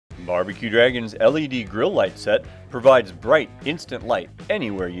BBQ Dragon's LED grill light set provides bright, instant light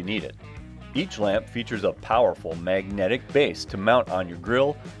anywhere you need it. Each lamp features a powerful magnetic base to mount on your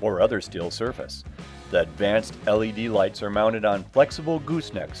grill or other steel surface. The advanced LED lights are mounted on flexible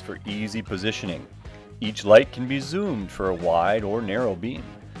goosenecks for easy positioning. Each light can be zoomed for a wide or narrow beam.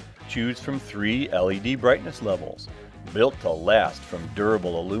 Choose from 3 LED brightness levels, built to last from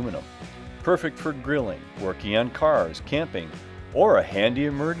durable aluminum. Perfect for grilling, working on cars, camping, or a handy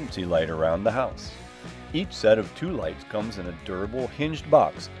emergency light around the house. Each set of 2 lights comes in a durable hinged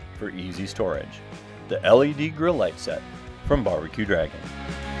box for easy storage. The LED grill light set from BBQ Dragon.